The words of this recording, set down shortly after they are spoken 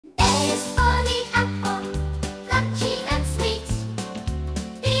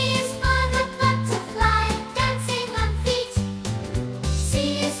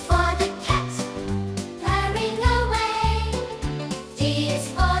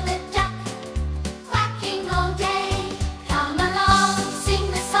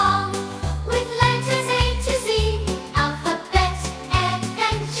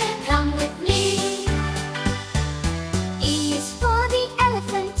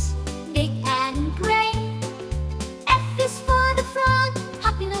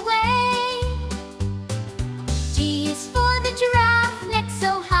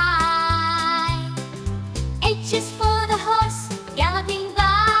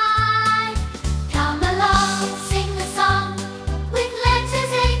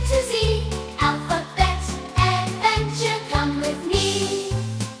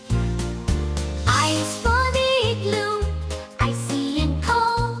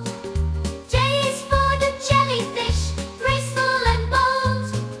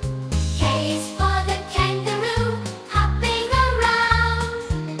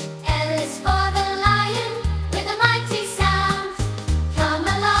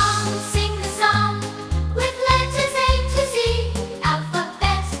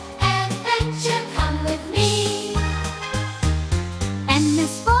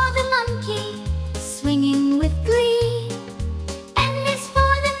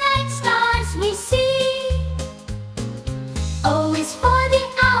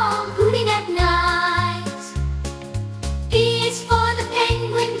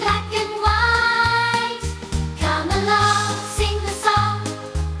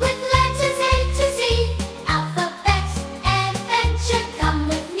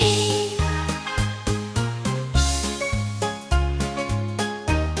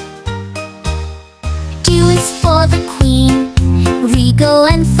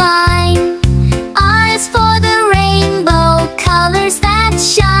fine. R is for the rainbow, colors that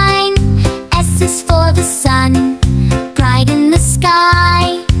shine. S is for the sun, bright in the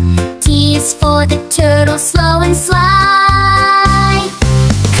sky. T is for the turtle, slow and sly.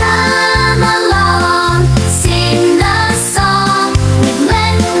 Come along, sing the song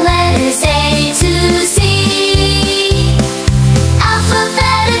with letters A to Z.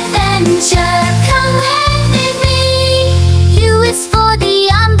 Alphabet adventure, come with me. U is for the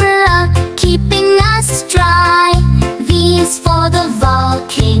umbrella, keeping us dry. V is for the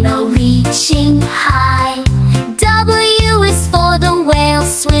volcano, reaching high. W is for the whale,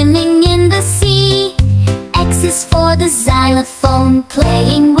 swimming in the sea. X is for the xylophone,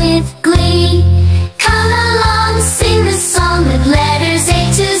 playing with glee. Come along, sing the song with letters A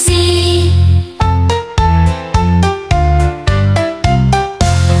to Z.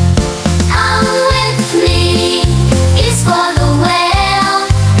 Come with me is for the whale,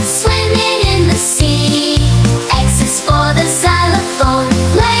 swimming in the sea. X is for the xylophone,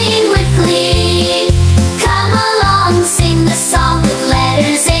 playing with glee. Come along, sing the song with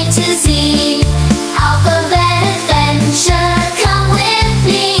letters A to Z. Alphabet adventure, come with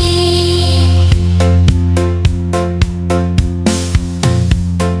me.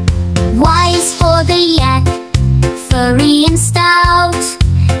 Y is for the yak, furry and stout.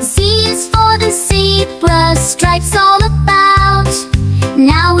 Z is for the zebra, stripes all about.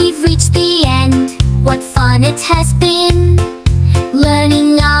 Now we've reached the end, what fun it has